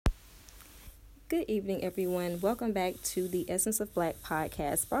Good evening, everyone. Welcome back to the Essence of Black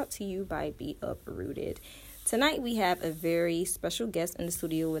podcast, brought to you by Be Uprooted. Tonight, we have a very special guest in the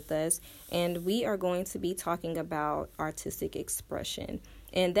studio with us, and we are going to be talking about artistic expression.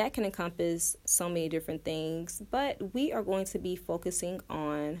 And that can encompass so many different things, but we are going to be focusing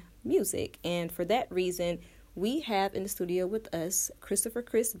on music. And for that reason, we have in the studio with us Chris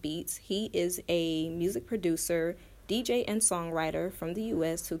Beatz. He is a music producer, DJ and songwriter from the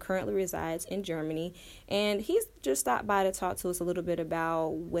U.S. who currently resides in Germany. And he's just stopped by to talk to us a little bit about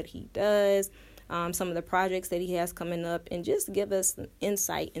what he does, some of the projects that he has coming up, and just give us an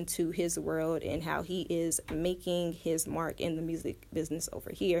insight into his world and how he is making his mark in the music business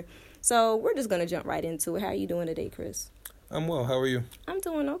over here. So we're just going to jump right into it. How are you doing today, Chris? I'm well. How are you? I'm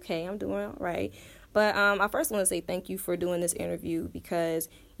doing okay. I'm doing all right. But I first want to say thank you for doing this interview, because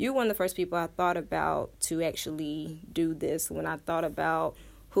you're one of the first people I thought about to actually do this when I thought about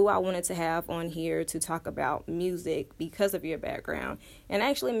who I wanted to have on here to talk about music because of your background. And I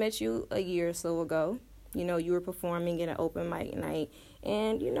actually met you a year or so ago. You know, you were performing in an open mic night,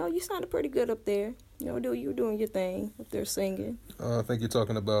 and, you know, you sounded pretty good up there. You know, you were doing your thing up there singing. I think you're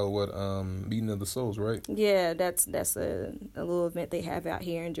talking about Meeting of the Souls, right? Yeah, that's a little event they have out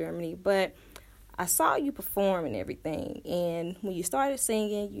here in Germany. But I saw you perform and everything, and when you started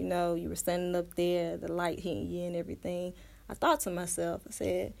singing, you know, you were standing up there, the light hitting you and everything, I thought to myself, I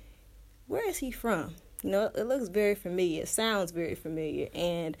said, where is he from? You know, it looks very familiar, it sounds very familiar,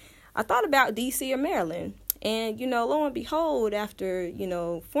 and I thought about D.C. or Maryland, and, you know, lo and behold, after, you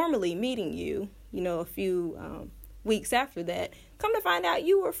know, formally meeting you, you know, a few weeks after that, come to find out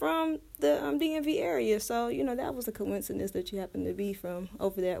you were from the DMV area. So, you know, that was a coincidence that you happened to be from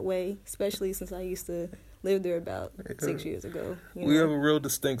over that way, especially since I used to live there about 6 years ago. We have a real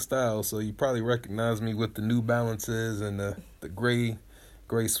distinct style, so you probably recognize me with the New Balances and the gray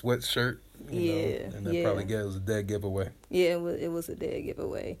sweatshirt. You know, and that probably was a dead giveaway. Yeah, it was a dead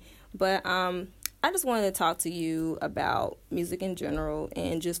giveaway. But I just wanted to talk to you about music in general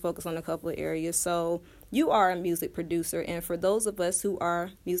and just focus on a couple of areas. So you are a music producer, and for those of us who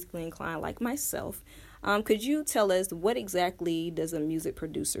are musically inclined like myself, could you tell us what exactly does a music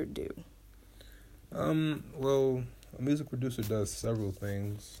producer do? Well, a music producer does several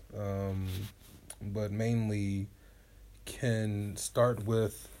things, but mainly can start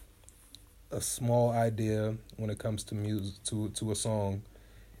with a small idea when it comes to music, to a song,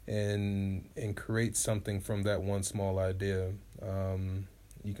 and create something from that one small idea.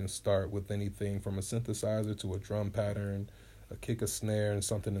 You can start with anything from a synthesizer to a drum pattern, a kick, a snare, and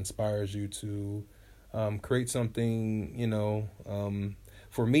something inspires you to create something, you know.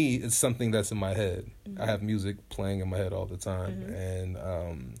 For me, it's something that's in my head. Mm-hmm. I have music playing in my head all the time, mm-hmm.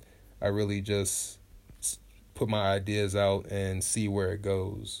 and I really just put my ideas out and see where it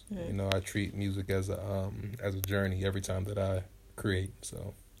goes. Mm-hmm. You know, I treat music as a journey every time that I create.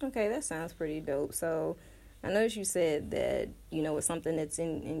 So. Okay, that sounds pretty dope. So I noticed you said that, you know, it's something that's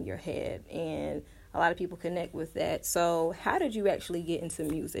in your head, and a lot of people connect with that. So how did you actually get into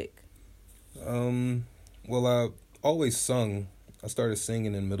music? Well, I always sung. I started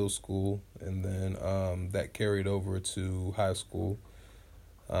singing in middle school, and then that carried over to high school.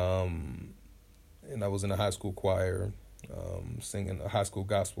 And I was in a high school choir, singing a high school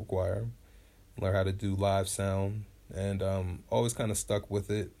gospel choir. Learned how to do live sound, and always kind of stuck with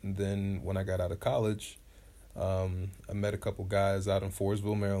it. And then when I got out of college, I met a couple guys out in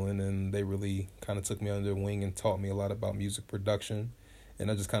Forestville, Maryland, and they really kind of took me under their wing and taught me a lot about music production. And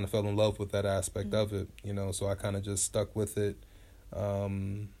I just kind of fell in love with that aspect of it, you know, so I kind of just stuck with it.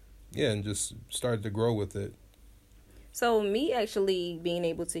 And just started to grow with it. So me actually being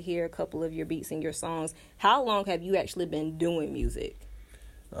able to hear a couple of your beats and your songs, how long have you actually been doing music?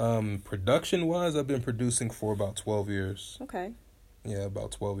 Production-wise, I've been producing for about 12 years. Okay. Yeah,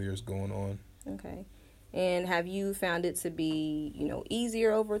 about 12 years going on. Okay. And have you found it to be, you know,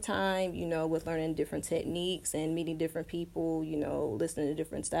 easier over time, you know, with learning different techniques and meeting different people, you know, listening to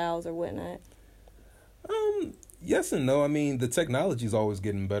different styles or whatnot? Yes and no. I mean, the technology is always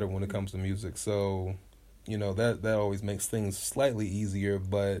getting better when it comes to music. So, you know, that always makes things slightly easier.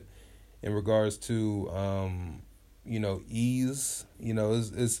 But in regards to, you know, ease, you know,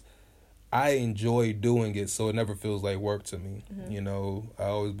 I enjoy doing it, so it never feels like work to me. Mm-hmm. You know, I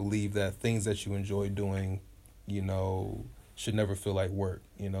always believe that things that you enjoy doing, you know, should never feel like work,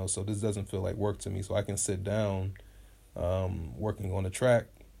 you know. So this doesn't feel like work to me. So I can sit down working on a track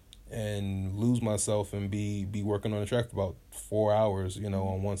and lose myself and be working on a track for about 4 hours, you know,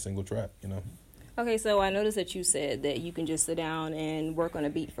 on one single track, you know. Okay, so I noticed that you said that you can just sit down and work on a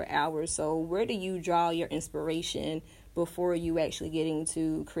beat for hours. So where do you draw your inspiration before you actually getting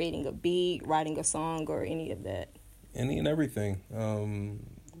to creating a beat, writing a song, or any of that? Any and everything.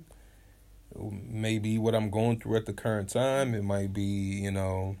 Maybe what I'm going through at the current time. It might be,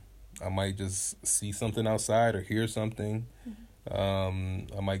 I might just see something outside or hear something.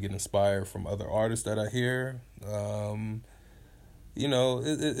 I might get inspired from other artists that I hear.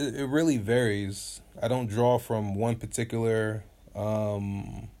 It really varies. I don't draw from one particular, set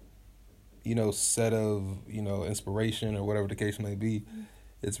of, inspiration or whatever the case may be.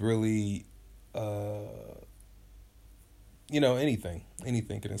 It's really, anything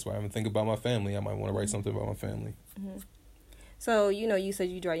can inspire me. Think about my family. I might want to write something about my family. Mm-hmm. So, you said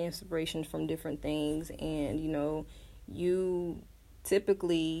you draw your inspiration from different things, and, you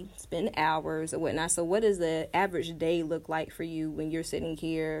typically spend hours or whatnot. So what does the average day look like for you when you're sitting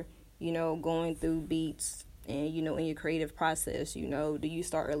here, going through beats and, in your creative process? Do you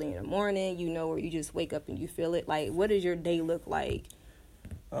start early in the morning, or you just wake up and you feel it? Like, what does your day look like?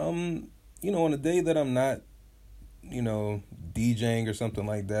 On a day that I'm not, DJing or something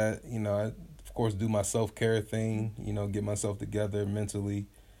like that, I, of course, do my self-care thing, get myself together mentally.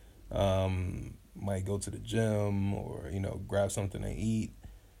 Might go to the gym or, grab something to eat.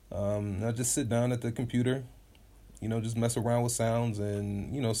 I just sit down at the computer, just mess around with sounds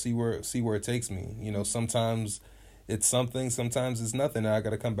and, see where it takes me. Sometimes it's something, sometimes it's nothing. I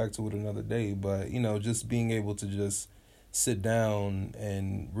got to come back to it another day. But, just being able to just sit down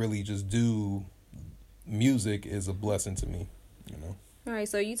and really just do music is a blessing to me, All right,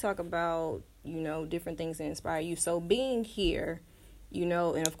 so you talk about, different things that inspire you. So being here,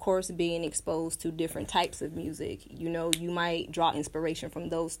 and of course being exposed to different types of music, you might draw inspiration from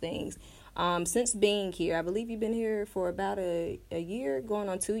those things. Since being here, I believe you've been here for about a year, going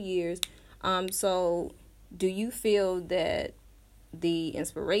on 2 years. So do you feel that the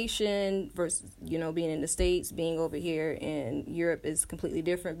inspiration versus, being in the States, being over here in Europe is completely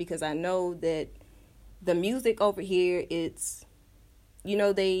different? Because I know that the music over here, it's,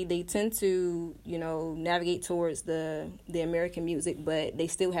 they tend to, navigate towards the American music, but they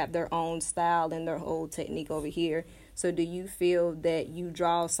still have their own style and their whole technique over here. So do you feel that you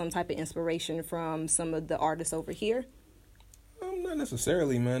draw some type of inspiration from some of the artists over here? Not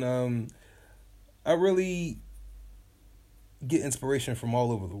necessarily, man. I really get inspiration from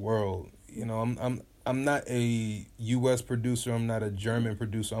all over the world. I'm not a U.S. producer. I'm not a German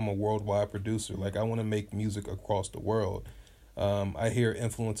producer. I'm a worldwide producer. Like, I want to make music across the world. I hear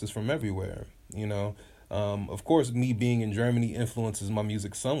influences from everywhere, Of course, me being in Germany influences my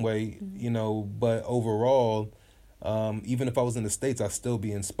music some way, but overall, even if I was in the States, I'd still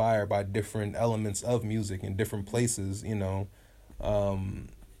be inspired by different elements of music in different places,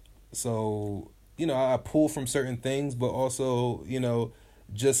 So, I pull from certain things, but also,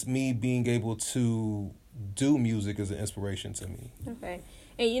 just me being able to do music is an inspiration to me. Okay.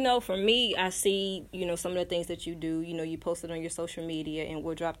 And, for me, I see, some of the things that you do, you post it on your social media, and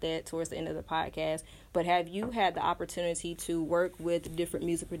we'll drop that towards the end of the podcast. But have you had the opportunity to work with different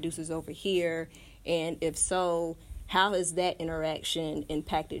music producers over here? And if so, how has that interaction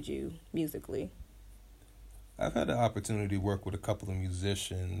impacted you musically? I've had the opportunity to work with a couple of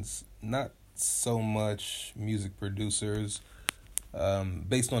musicians, not so much music producers,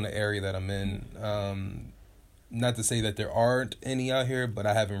 based on the area that I'm in. Not to say that there aren't any out here, but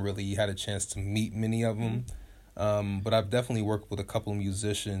I haven't really had a chance to meet many of them. But I've definitely worked with a couple of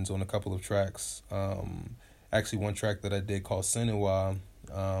musicians on a couple of tracks. Actually, one track that I did called Sinewa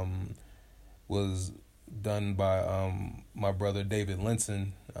was done by my brother David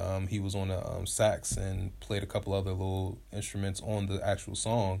Linson. He was on the sax and played a couple other little instruments on the actual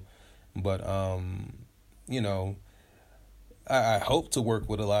song. But, I hope to work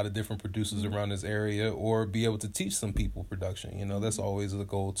with a lot of different producers around this area, or be able to teach some people production. That's always the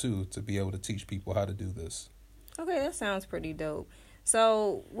goal, too, to be able to teach people how to do this. Okay, that sounds pretty dope.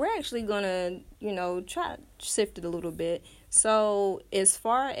 So we're actually going to, try to sift it a little bit. So as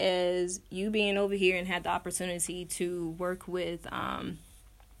far as you being over here and had the opportunity to work with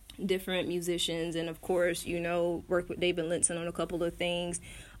different musicians and, of course, work with David Linson on a couple of things,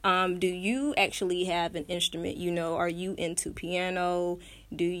 do you actually have an instrument? Are you into piano?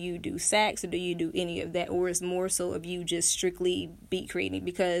 Do you do sax, or do you do any of that? Or is more so of you just strictly beat creating?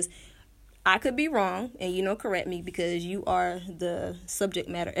 Because I could be wrong, and correct me, because you are the subject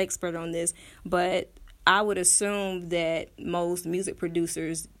matter expert on this, but I would assume that most music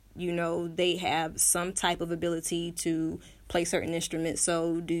producers, they have some type of ability to play certain instruments.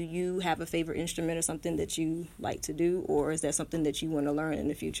 So do you have a favorite instrument or something that you like to do, or is that something that you want to learn in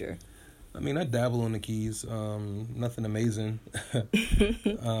the future? I mean, I dabble on the keys. Nothing amazing.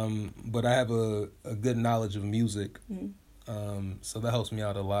 But I have a good knowledge of music. So that helps me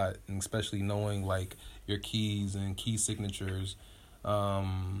out a lot, and especially knowing like your keys and key signatures.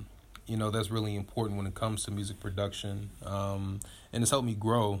 That's really important when it comes to music production. And it's helped me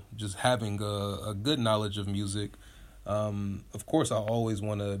grow, just having a good knowledge of music. Of course, I always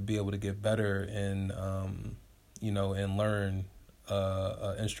want to be able to get better and, and learn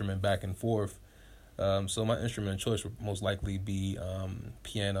an instrument back and forth. So my instrument of choice would most likely be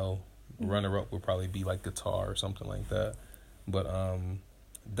piano. Runner-up would probably be like guitar or something like that. But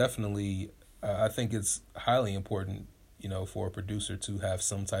definitely, I think it's highly important, for a producer to have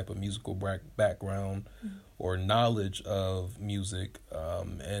some type of musical background or knowledge of music,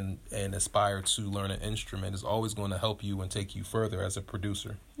 and aspire to learn an instrument is always going to help you and take you further as a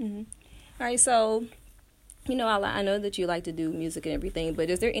producer. All right, so, I know that you like to do music and everything, but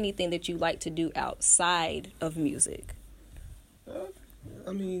is there anything that you like to do outside of music?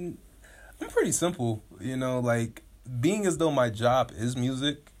 I'm pretty simple, like being as though my job is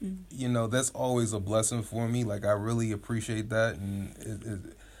music, that's always a blessing for me. Like, I really appreciate that.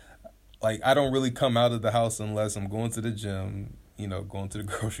 And like, I don't really come out of the house unless I'm going to the gym, going to the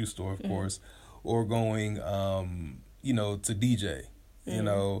grocery store, of course, or going, to DJ,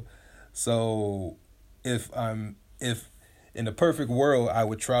 So if in the perfect world, I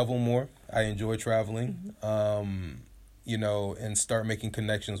would travel more. I enjoy traveling. And start making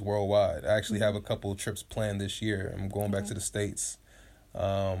connections worldwide. I actually have a couple of trips planned this year. I'm going back to the States.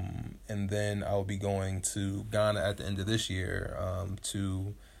 And then I'll be going to Ghana at the end of this year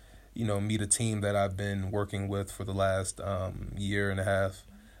to, meet a team that I've been working with for the last year and a half.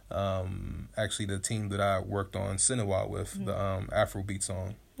 Actually, the team that I worked on Sinawa with, the Afrobeat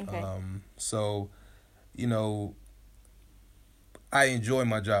song. Okay. I enjoy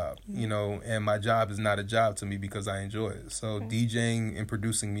my job, and my job is not a job to me because I enjoy it. So DJing and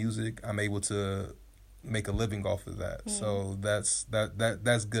producing music, I'm able to make a living off of that. So that's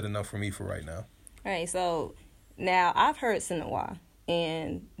good enough for me for right now. All right, so now I've heard Sinawa,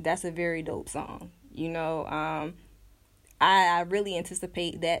 and that's a very dope song. I really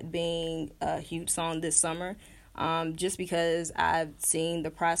anticipate that being a huge song this summer. Just because I've seen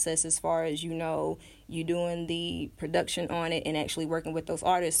the process as far as, you doing the production on it and actually working with those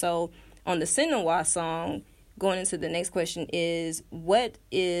artists. So on the Sinawa song, going into the next question is, what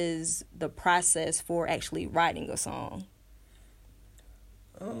is the process for actually writing a song?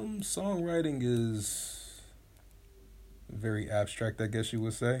 Songwriting is very abstract, I guess you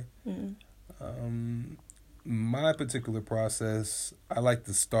would say. My particular process, I like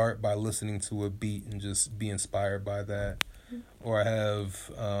to start by listening to a beat and just be inspired by that. Or I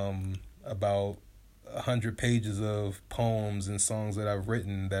have about 100 pages of poems and songs that I've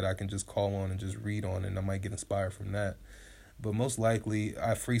written that I can just call on and just read on, and I might get inspired from that. But most likely,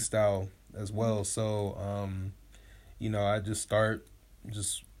 I freestyle as well. So, I just start,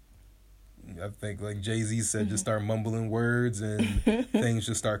 I think like Jay-Z said, just start mumbling words and things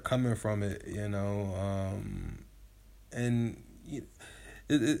just start coming from it, and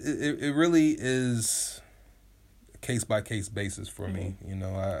it really is a case-by-case basis for me.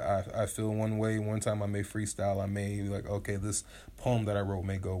 I feel one way. One time I may freestyle. I may be like, okay, this poem that I wrote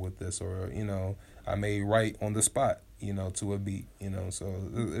may go with this, or, I may write on the spot, to a beat, so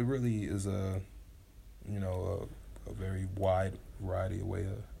it really is a very wide variety of way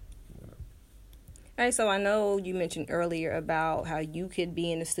of. All right, so I know you mentioned earlier about how you could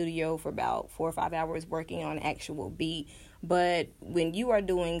be in the studio for about 4 or 5 hours working on an actual beat, but when you are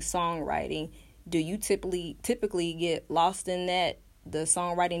doing songwriting, do you typically get lost in that, the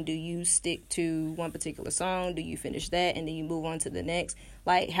songwriting? Do you stick to one particular song? Do you finish that and then you move on to the next?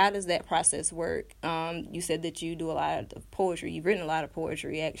 Like, how does that process work? You said that you do a lot of poetry. You've written a lot of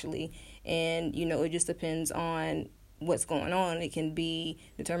poetry, actually, and, it just depends on what's going on. It can be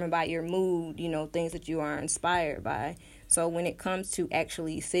determined by your mood, things that you are inspired by. So when it comes to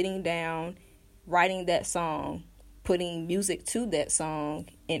actually sitting down, writing that song, putting music to that song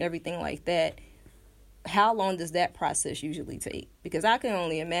and everything like that, how long does that process usually take? Because I can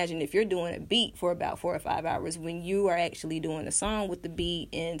only imagine if you're doing a beat for about 4 or 5 hours, when you are actually doing a song with the beat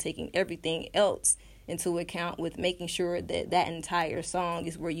and taking everything else into account with making sure that that entire song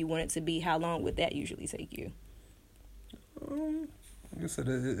is where you want it to be, how long would that usually take you? Like I said,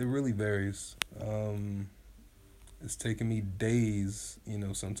 it really varies. It's taken me days,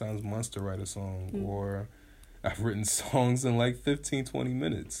 sometimes months to write a song, or I've written songs in like 15, 20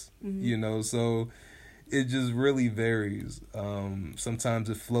 minutes, so it just really varies. Sometimes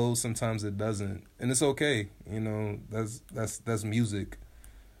it flows, sometimes it doesn't, and it's okay. That's music.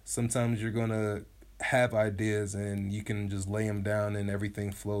 sometimes you're gonna have ideas and you can just lay them down and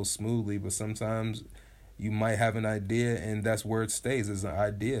everything flows smoothly, but sometimes you might have an idea and that's where it stays as an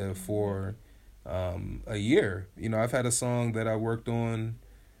idea for a year. You know, I've had a song that I worked on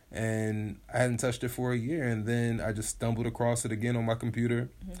and I hadn't touched it for a year, and then I just stumbled across it again on my computer.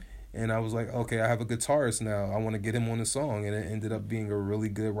 And I was like, okay, I have a guitarist now. I want to get him on the song, and it ended up being a really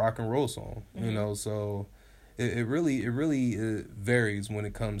good rock and roll song. You know, so it really varies when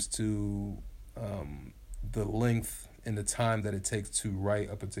it comes to the length and the time that it takes to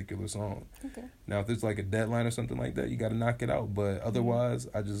write a particular song. Okay. Now, if there's like a deadline or something like that, you got to knock it out. But otherwise,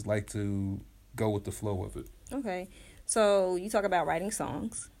 I just like to go with the flow of it. Okay. So you talk about writing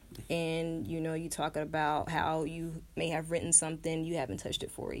songs, and, you know, you talk about how you may have written something, you haven't touched it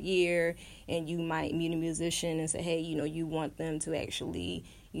for a year, and you might meet a musician and say, hey, you know, you want them to actually,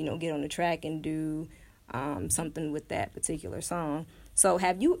 you know, get on the track and do something with that particular song. So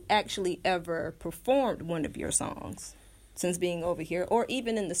have you actually ever performed one of your songs since being over here, or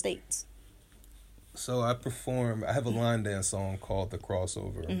even in the States? So I have a line dance song called The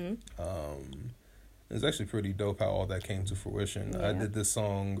Crossover. It's actually pretty dope how all that came to fruition. Yeah. I did this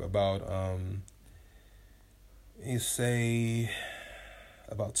song about,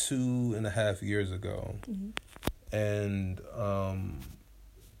 about 2.5 years ago. And,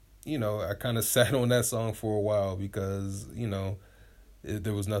 you know, I kind of sat on that song for a while because, you know,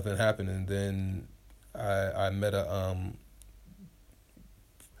 there was nothing happening. Then I met a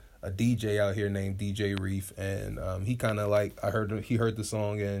DJ out here named DJ Reef, and he kind of like, he heard the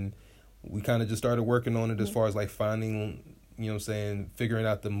song, and we kind of just started working on it as far as like finding, you know what I'm saying, figuring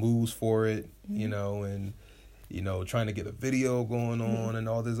out the moves for it, you know, and, you know, trying to get a video going on and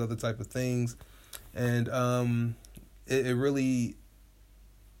all these other type of things. And it really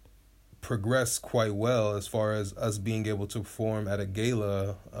progressed quite well as far as us being able to perform at a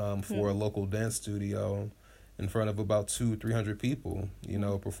gala for a local dance studio in front of about 200-300 people, you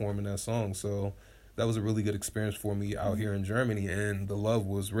know, performing that song. So that was a really good experience for me out here in Germany, and the love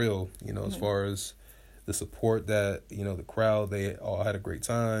was real, you know, as far as the support that, you know, the crowd, they all had a great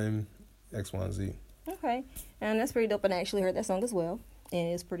time, X, Y, and Z. Okay. And that's pretty dope. And I actually heard that song as well, and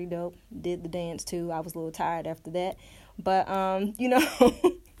it's pretty dope. Did the dance too. I was a little tired after that, but you know,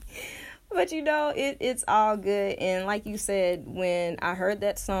 but you know, it's all good. And like you said, when I heard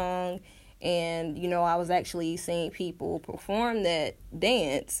that song, and you know, I was actually seeing people perform that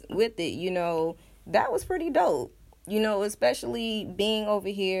dance with it, you know, that was pretty dope. You know, especially being over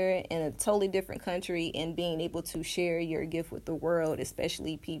here in a totally different country and being able to share your gift with the world,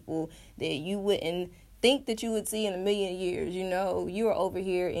 especially people that you wouldn't think that you would see in a million years. You know, you are over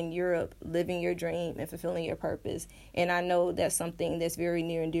here in Europe living your dream and fulfilling your purpose. And I know that's something that's very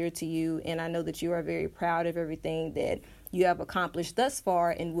near and dear to you. And I know that you are very proud of everything that you have accomplished thus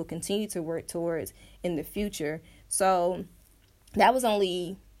far and will continue to work towards in the future. So that was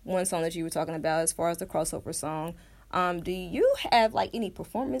only one song that you were talking about as far as the crossover song. Do you have like any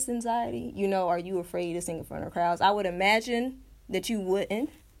performance anxiety? You know, are you afraid to sing in front of crowds? I would imagine that you wouldn't,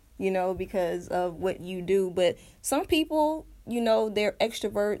 you know, because of what you do. But some people, you know, they're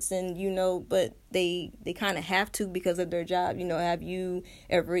extroverts and, you know, but they kind of have to because of their job. You know, have you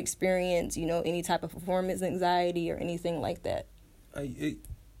ever experienced, you know, any type of performance anxiety or anything like that? It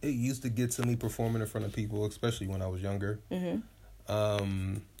used to get to me performing in front of people, especially when I was younger.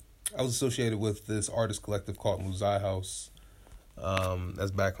 I was associated with this artist collective called Muzai House.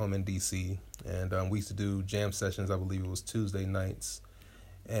 That's back home in D.C. And we used to do jam sessions. I believe it was Tuesday nights.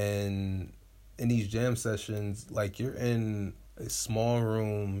 And in these jam sessions, like, you're in a small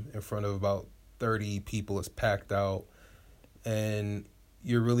room in front of about 30 people. It's packed out. And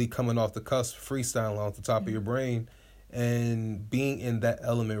you're really coming off the cusp, freestyling off the top of your brain. And being in that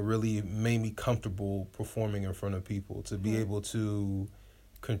element really made me comfortable performing in front of people. To be able to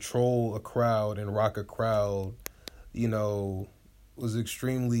control a crowd and rock a crowd, you know, was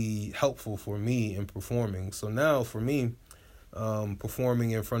extremely helpful for me in performing. So now for me,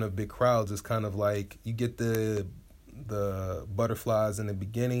 performing in front of big crowds is kind of like you get the butterflies in the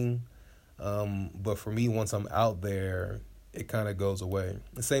beginning, but for me, once I'm out there, it kind of goes away.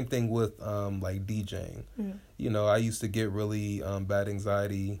 The same thing with like DJing. You know, I used to get really bad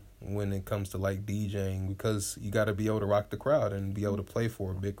anxiety when it comes to like DJing, because you got to be able to rock the crowd and be able to play for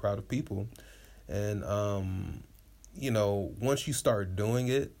a big crowd of people. And you know, once you start doing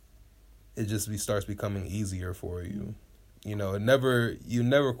it, it just starts becoming easier for you. You know, you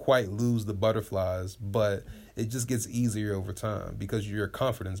never quite lose the butterflies, but it just gets easier over time because your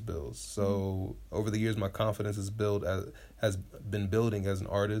confidence builds. So over the years, my confidence has been building as an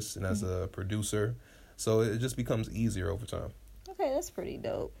artist and as a producer. So it just becomes easier over time. Okay, that's pretty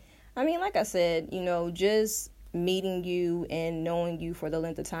dope. I mean, like I said, just meeting you and knowing you for the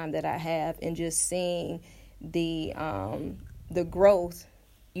length of time that I have, and just seeing the growth,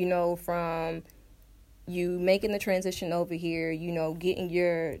 from you making the transition over here, getting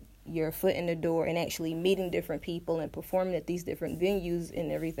your foot in the door and actually meeting different people and performing at these different venues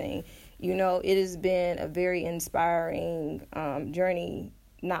and everything. It has been a very inspiring journey,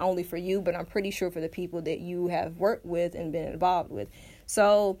 not only for you, but I'm pretty sure for the people that you have worked with and been involved with.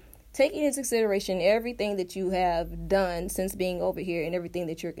 So taking into consideration everything that you have done since being over here and everything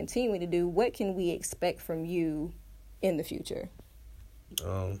that you're continuing to do, what can we expect from you in the future?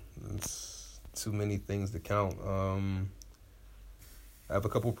 It's too many things to count. I have a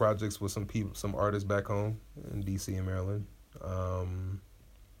couple projects with some artists back home in DC and Maryland,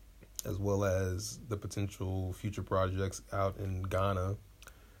 as well as the potential future projects out in Ghana.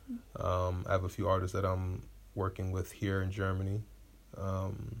 I have a few artists that I'm working with here in Germany.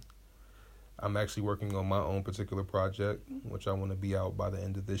 I'm actually working on my own particular project, which I want to be out by the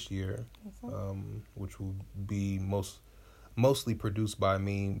end of this year, which will be mostly produced by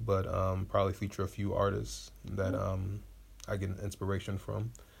me, but probably feature a few artists that I get inspiration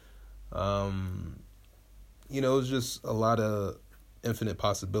from. It's just a lot of infinite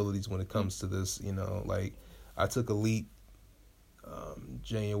possibilities when it comes to this. Like I took a leap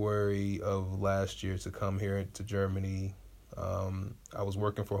January of last year to come here to Germany. I was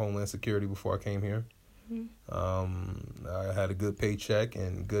working for Homeland Security before I came here. I had a good paycheck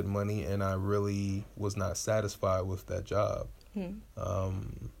and good money, and I really was not satisfied with that job.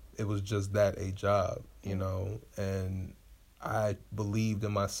 It was just that, a job, and I believed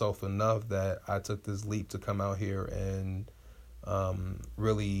in myself enough that I took this leap to come out here and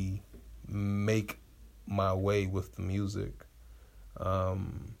really make my way with the music.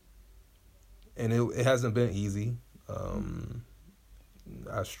 And it hasn't been easy.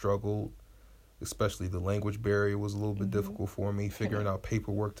 I struggled, especially the language barrier was a little bit difficult for me, figuring out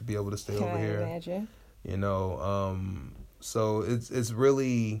paperwork to be able to stay over here. Imagine. So it's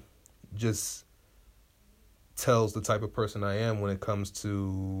really just tells the type of person I am when it comes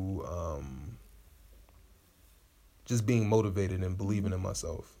to just being motivated and believing in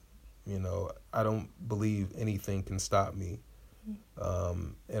myself. I don't believe anything can stop me.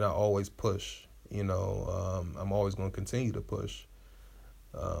 And I always push, I'm always going to continue to push.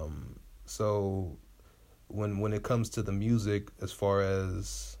 So when it comes to the music, as far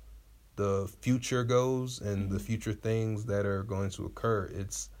as the future goes and the future things that are going to occur,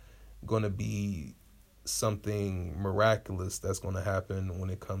 it's going to be something miraculous that's going to happen when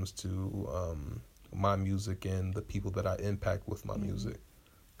it comes to my music and the people that I impact with my music,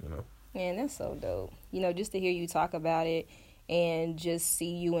 Man, that's so dope. Just to hear you talk about it and just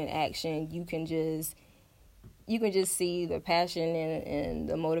see you in action, you can just see the passion and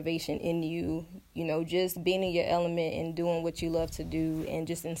the motivation in you, just being in your element and doing what you love to do and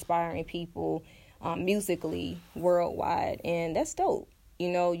just inspiring people musically worldwide. And that's dope.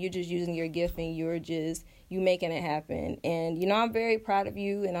 You're just using your gift and you making it happen. And, I'm very proud of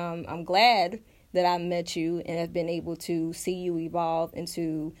you, and I'm glad that I met you and have been able to see you evolve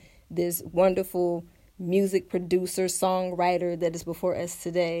into this wonderful music producer, songwriter that is before us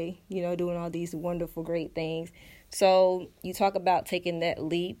today, doing all these wonderful, great things. So you talk about taking that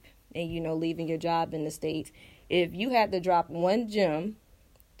leap and, leaving your job in the States. If you had to drop one gem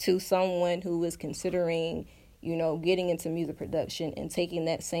to someone who is considering, getting into music production and taking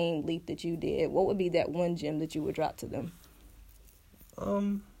that same leap that you did, what would be that one gem that you would drop to them?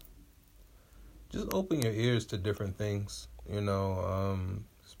 Just open your ears to different things,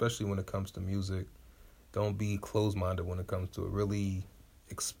 especially when it comes to music. Don't be closed-minded when it comes to it. Really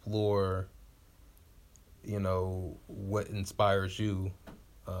explore, what inspires you.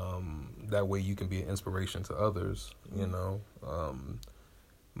 That way you can be an inspiration to others,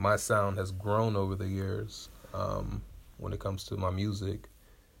 My sound has grown over the years when it comes to my music.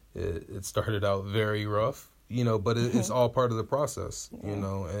 It started out very rough, but it's all part of the process,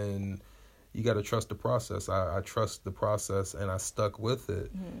 and you got to trust the process. I trust the process, and I stuck with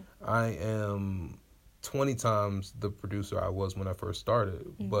it. I am 20 times the producer I was when I first started,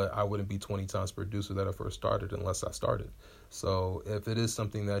 but I wouldn't be 20 times producer that I first started unless I started. So if it is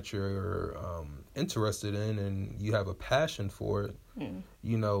something that you're interested in and you have a passion for it,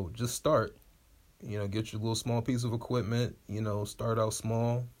 just start. Get your little small piece of equipment, start out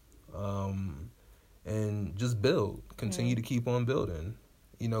small, and just build. Continue to keep on building,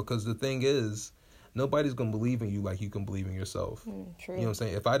 because the thing is, nobody's going to believe in you like you can believe in yourself. True. You know what I'm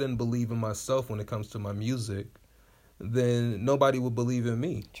saying? If I didn't believe in myself when it comes to my music, then nobody would believe in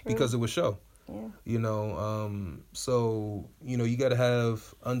me. True. Because it would show. So, you got to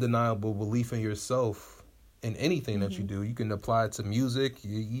have undeniable belief in yourself in anything that you do. You can apply it to music.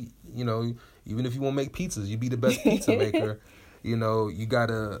 Even if you want to make pizzas, you be the best pizza maker. You got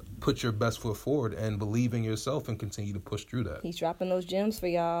to put your best foot forward and believe in yourself and continue to push through that. He's dropping those gems for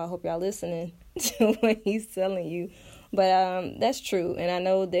y'all. I hope y'all listening to what he's telling you. But that's true. And I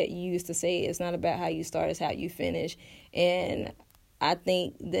know that you used to say it's not about how you start, it's how you finish. And I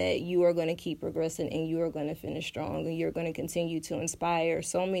think that you are going to keep progressing and you are going to finish strong and you're going to continue to inspire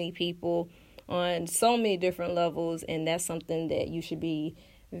so many people on so many different levels. And that's something that you should be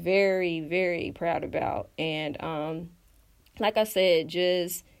very, very proud about. And like I said,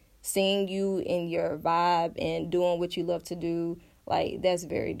 just seeing you in your vibe and doing what you love to do, like, that's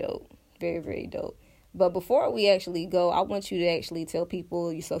very dope. Very, very dope. But before we actually go, I want you to actually tell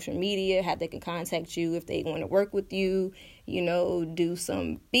people your social media, how they can contact you if they want to work with you, do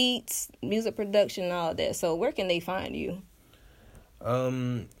some beats, music production, all that. So where can they find you?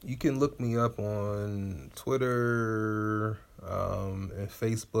 You can look me up on Twitter and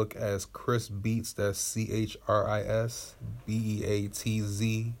Facebook as Chris Beatz. That's ChrisBeatz,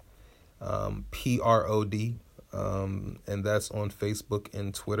 PROD. And that's on Facebook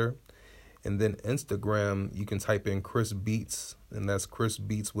and Twitter. And then Instagram, you can type in Chris Beatz, and that's Chris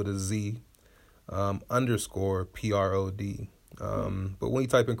Beatz with a Z, _PROD. But when you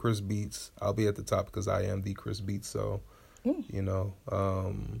type in Chris Beatz, I'll be at the top because I am the Chris Beatz. So,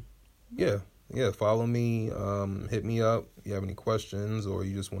 follow me, hit me up. If you have any questions or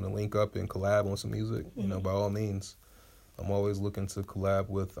you just want to link up and collab on some music, by all means. I'm always looking to collab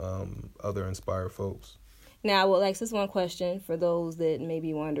with other inspired folks. Now, I will ask this one question for those that may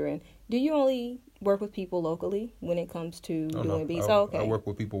be wondering. Do you only work with people locally when it comes to doing beats? I work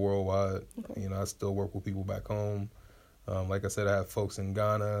with people worldwide. Okay. I still work with people back home. Like I said, I have folks in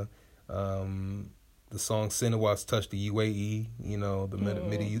Ghana. The song Sinawat's touched the UAE, the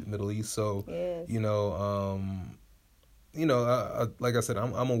Middle East. So, yes. Like I said,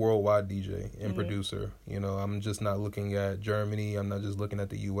 I'm a worldwide DJ and producer. I'm just not looking at Germany. I'm not just looking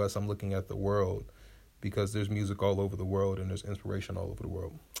at the U.S. I'm looking at the world. Because there's music all over the world and there's inspiration all over the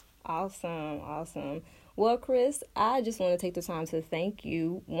world. Awesome. Well, Chris, I just want to take the time to thank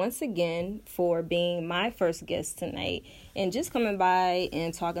you once again for being my first guest tonight and just coming by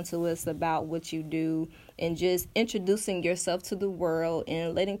and talking to us about what you do and just introducing yourself to the world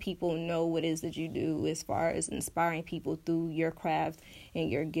and letting people know what it is that you do as far as inspiring people through your craft and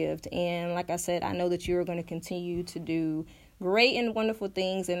your gift. And like I said, I know that you're going to continue to do great and wonderful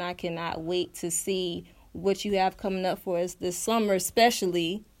things, and I cannot wait to see what you have coming up for us this summer,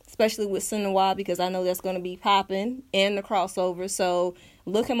 especially with Sinawa, because I know that's going to be popping and the crossover. So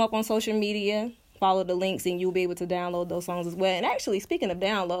look him up on social media, follow the links, and you'll be able to download those songs as well. And actually, speaking of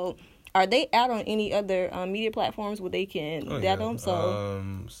download, are they out on any other media platforms where they can download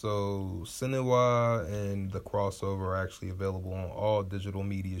them? So Sinawa and the crossover are actually available on all digital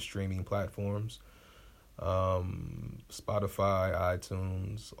media streaming platforms. Spotify,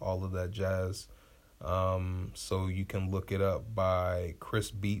 iTunes, all of that jazz. So you can look it up by Chris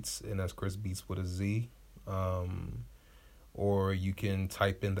Beatz, and that's Chris Beatz with a Z. Or you can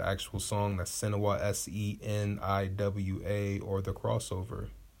type in the actual song, that's Seniwa, SENIWA, or the crossover,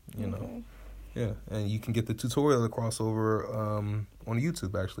 know. Yeah, and you can get the tutorial of the crossover on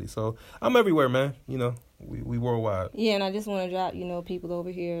YouTube, actually. So I'm everywhere, man. We worldwide. Yeah, and I just want to drop, people over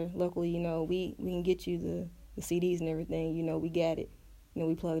here locally, we can get you the CDs and everything. We got it.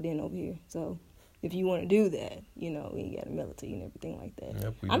 We plugged in over here. So if you want to do that, we got to mail it to you and everything like that.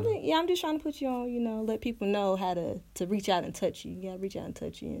 Yep, I'm just trying to put you on, let people know how to reach out and touch you. You got to reach out and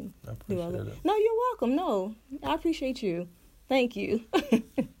touch you and do all that. No, you're welcome. No, I appreciate you. Thank you.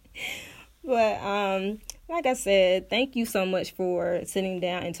 But like I said, thank you so much for sitting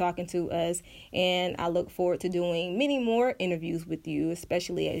down and talking to us. And I look forward to doing many more interviews with you,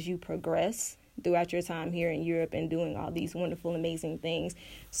 especially as you progress throughout your time here in Europe and doing all these wonderful, amazing things.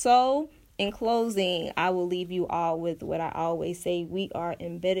 So in closing, I will leave you all with what I always say. We are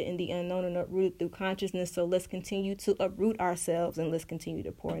embedded in the unknown and uprooted through consciousness. So let's continue to uproot ourselves and let's continue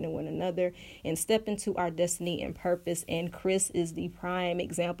to pour into one another and step into our destiny and purpose. And Chris is the prime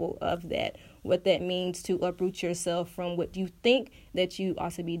example of that. What that means to uproot yourself from what you think that you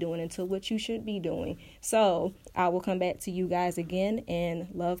ought to be doing into what you should be doing. So I will come back to you guys again, and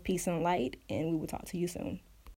love, peace, and light. And we will talk to you soon.